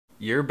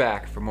you're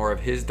back for more of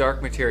his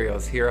dark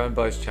materials here on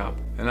BuzzChomp,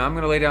 and I'm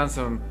going to lay down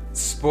some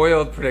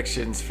spoiled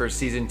predictions for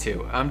Season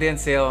 2. I'm Dan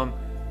Salem,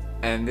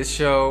 and this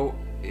show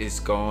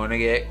is going to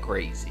get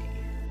crazy.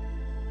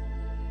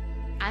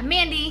 I'm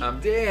Mandi.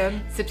 I'm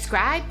Dan.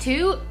 Subscribe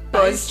to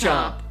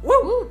BuzzChomp.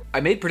 Woo! I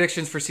made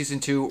predictions for Season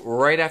 2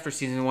 right after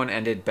Season 1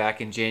 ended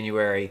back in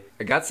January.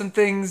 I got some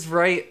things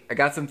right, I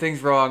got some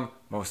things wrong.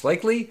 Most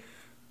likely,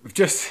 we've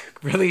just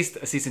released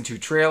a Season 2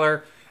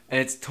 trailer, and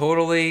it's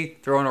totally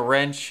thrown a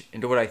wrench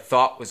into what I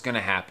thought was going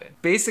to happen.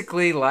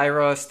 Basically,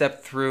 Lyra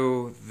stepped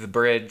through the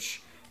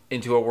bridge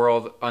into a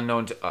world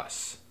unknown to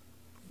us.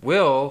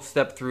 Will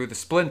stepped through the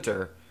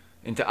splinter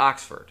into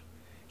Oxford.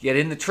 Yet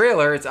in the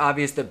trailer, it's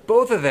obvious that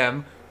both of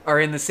them are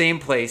in the same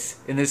place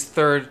in this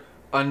third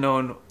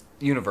unknown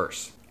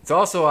universe. It's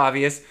also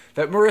obvious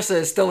that Marisa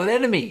is still an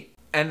enemy,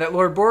 and that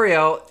Lord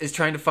Boreal is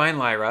trying to find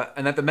Lyra,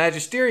 and that the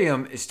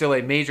Magisterium is still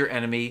a major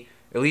enemy,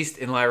 at least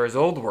in Lyra's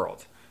old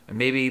world. And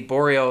maybe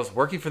Boreal is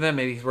working for them,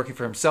 maybe he's working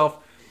for himself.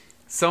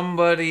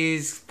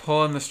 Somebody's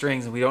pulling the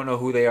strings and we don't know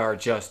who they are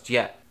just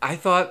yet. I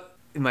thought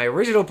in my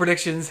original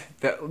predictions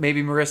that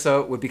maybe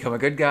Marisa would become a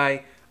good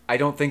guy. I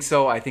don't think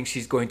so. I think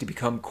she's going to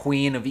become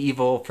Queen of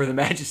Evil for the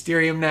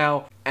Magisterium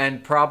now,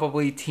 and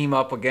probably team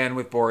up again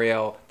with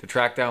Boreal to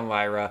track down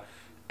Lyra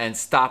and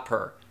stop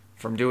her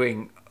from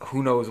doing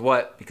who knows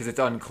what, because it's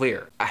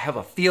unclear. I have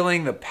a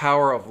feeling the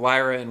power of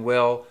Lyra and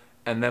Will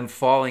and them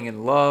falling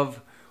in love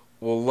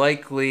will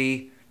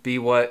likely be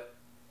what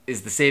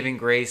is the saving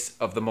grace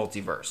of the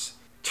multiverse.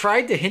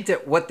 Tried to hint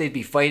at what they'd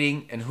be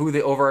fighting and who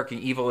the overarching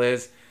evil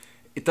is.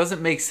 It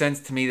doesn't make sense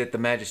to me that the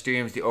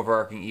Magisterium is the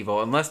overarching evil,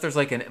 unless there's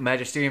like a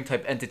Magisterium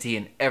type entity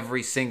in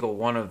every single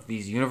one of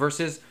these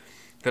universes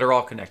that are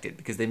all connected,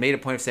 because they made a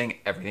point of saying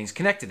everything's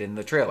connected in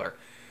the trailer.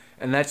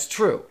 And that's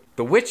true.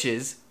 The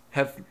witches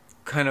have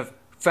kind of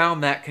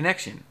found that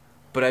connection,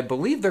 but I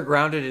believe they're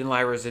grounded in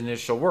Lyra's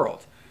initial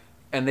world.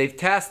 And they've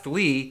tasked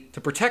Lee to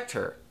protect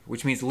her,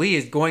 which means Lee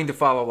is going to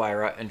follow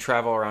Lyra and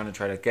travel around and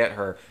try to get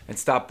her and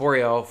stop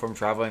Boreal from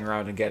traveling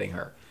around and getting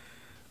her.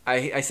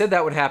 I said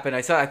that would happen.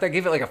 I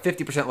gave it like a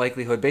 50%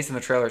 likelihood. Based on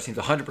the trailer, it seems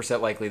 100%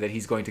 likely that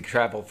he's going to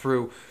travel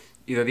through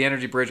either the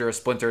energy bridge or a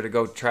splinter to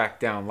go track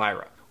down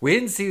Lyra. We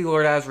didn't see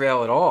Lord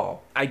Asriel at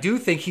all. I do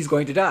think he's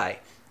going to die.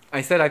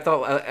 I said I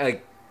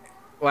thought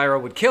Lyra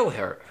would kill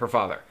her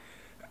father.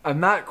 I'm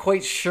not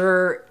quite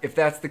sure if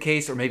that's the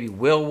case, or maybe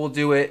Will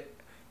do it,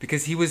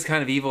 because he was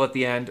kind of evil at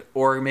the end,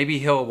 or maybe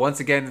he'll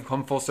once again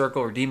come full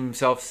circle, redeem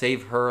himself,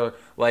 save her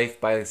life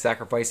by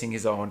sacrificing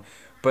his own.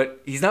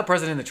 But he's not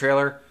present in the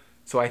trailer,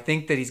 so I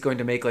think that he's going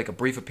to make like a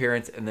brief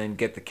appearance and then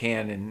get the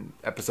can in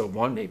episode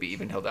 1, maybe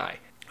even he'll die.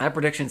 That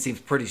prediction seems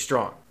pretty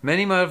strong.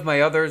 Many of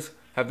my others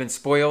have been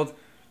spoiled.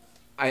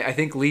 I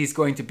think Lee's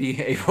going to be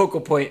a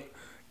focal point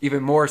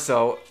even more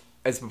so,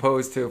 as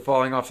opposed to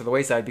falling off to the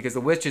wayside, because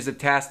the witches have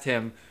tasked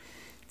him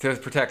to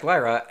protect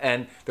Lyra,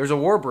 and there's a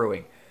war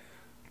brewing.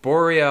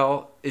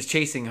 Boreal is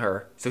chasing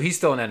her, so he's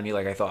still an enemy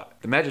like I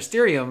thought. The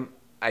Magisterium,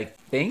 I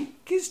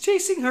think, is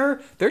chasing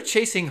her. They're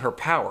chasing her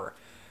power.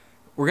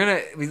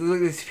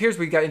 It appears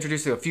we got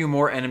introduced to a few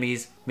more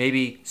enemies,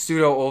 maybe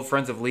pseudo old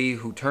friends of Lee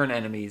who turn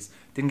enemies.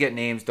 Didn't get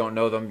names, don't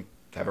know them,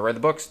 haven't read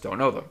the books, don't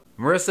know them.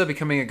 Marisa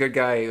becoming a good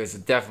guy is a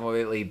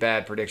definitely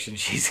bad prediction.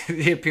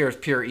 She appears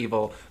pure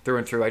evil through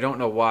and through. I don't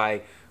know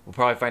why. We'll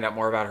probably find out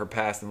more about her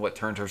past and what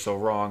turned her so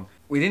wrong.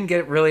 We didn't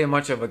get really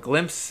much of a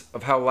glimpse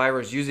of how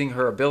Lyra's using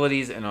her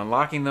abilities and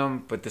unlocking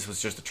them, but this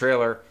was just a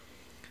trailer.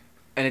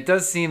 And it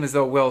does seem as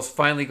though Will's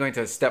finally going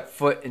to step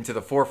foot into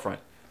the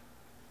forefront.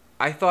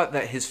 I thought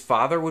that his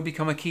father would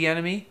become a key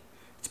enemy.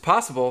 It's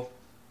possible.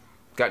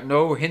 Got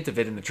no hint of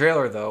it in the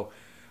trailer, though.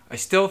 I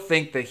still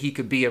think that he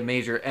could be a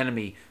major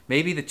enemy.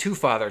 Maybe the two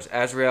fathers,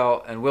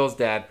 Asriel and Will's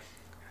dad,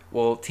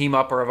 will team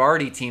up or have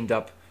already teamed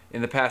up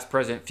in the past,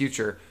 present,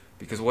 future,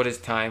 because what is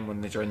time when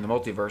they're in the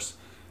multiverse?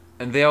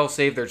 And they'll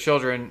save their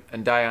children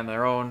and die on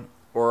their own,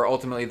 or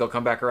ultimately they'll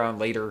come back around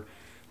later.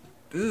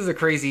 This is a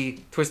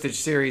crazy, twisted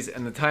series,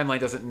 and the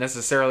timeline doesn't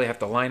necessarily have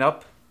to line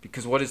up,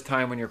 because what is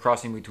time when you're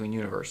crossing between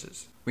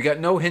universes? We got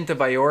no hint of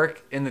Ioric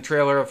in the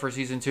trailer for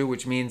Season 2,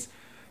 which means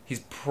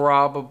he's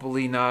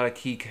probably not a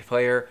key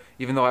player,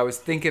 even though I was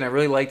thinking I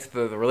really liked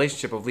the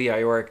relationship of Lee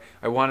Ioric.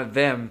 I wanted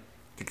them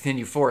to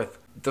continue forth.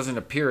 It doesn't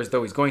appear as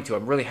though he's going to.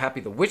 I'm really happy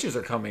the witches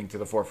are coming to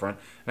the forefront,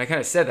 and I kind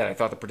of said that. I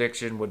thought the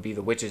prediction would be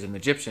the witches and the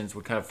Egyptians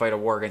would kind of fight a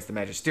war against the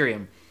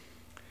Magisterium,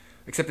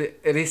 except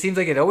it seems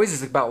like it always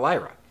is about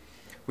Lyra,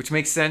 which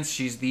makes sense.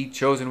 She's the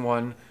chosen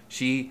one.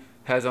 She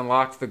has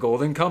unlocked the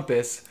golden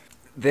compass.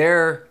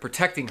 They're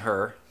protecting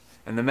her,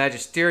 and the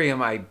Magisterium,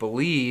 I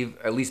believe,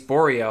 at least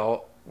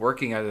Boreal,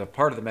 working as a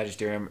part of the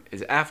Magisterium,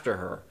 is after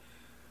her.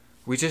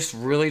 We just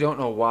really don't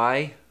know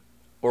why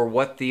or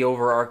what the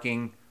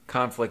overarching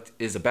conflict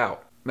is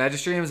about.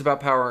 Magisterium is about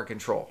power and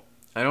control.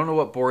 I don't know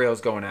what Boreal's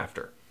going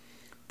after.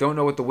 Don't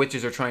know what the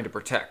witches are trying to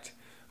protect.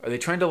 Are they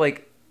trying to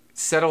like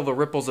settle the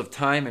ripples of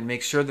time and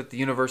make sure that the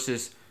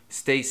universes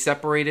stay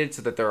separated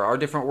so that there are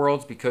different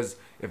worlds? Because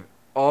if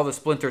all the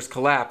splinters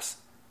collapse,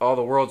 all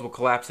the worlds will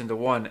collapse into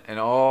one, and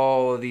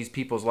all of these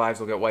people's lives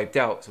will get wiped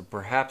out. So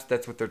perhaps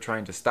that's what they're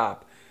trying to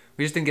stop.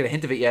 We just didn't get a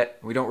hint of it yet.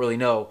 We don't really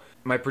know.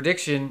 My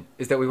prediction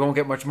is that we won't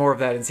get much more of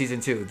that in season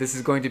 2. This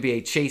is going to be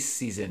a chase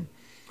season.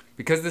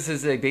 Because this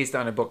is based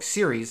on a book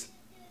series,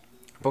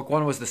 book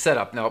 1 was the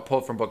setup. Now it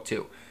pulled from book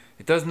 2.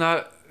 It does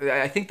not...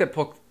 I think that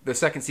the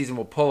second season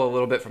will pull a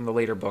little bit from the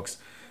later books.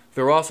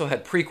 There also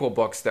had prequel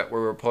books that we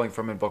were pulling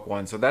from in book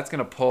 1. So that's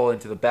going to pull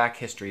into the back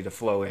history to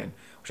flow in,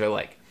 which I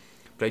like.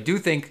 But I do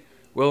think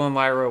Will and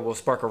Lyra will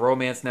spark a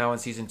romance now in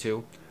season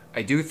 2.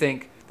 I do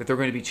think that they're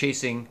going to be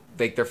chasing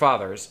their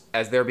fathers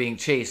as they're being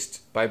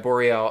chased by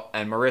Boreal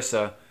and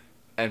Marisa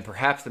and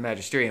perhaps the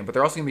Magisterium. But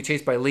they're also going to be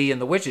chased by Lee and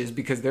the witches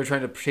because they're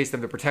trying to chase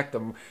them to protect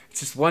them.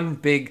 It's just one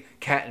big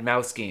cat and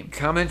mouse game.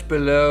 Comment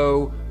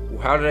below,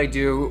 how did I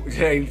do?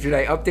 Did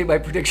I update my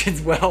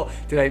predictions well?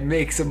 Did I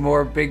make some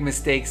more big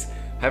mistakes?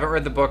 Haven't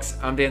read the books.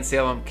 I'm Dan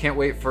Salem. Can't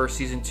wait for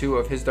season 2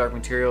 of His Dark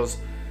Materials.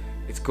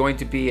 It's going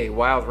to be a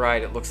wild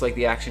ride. It looks like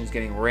the action is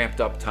getting ramped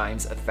up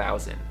times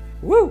 1,000.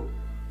 Woo!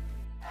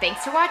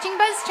 Thanks for watching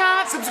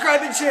BuzzChomp.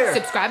 Subscribe and share.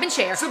 Subscribe and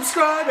share.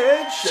 Subscribe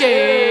and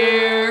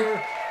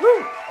share.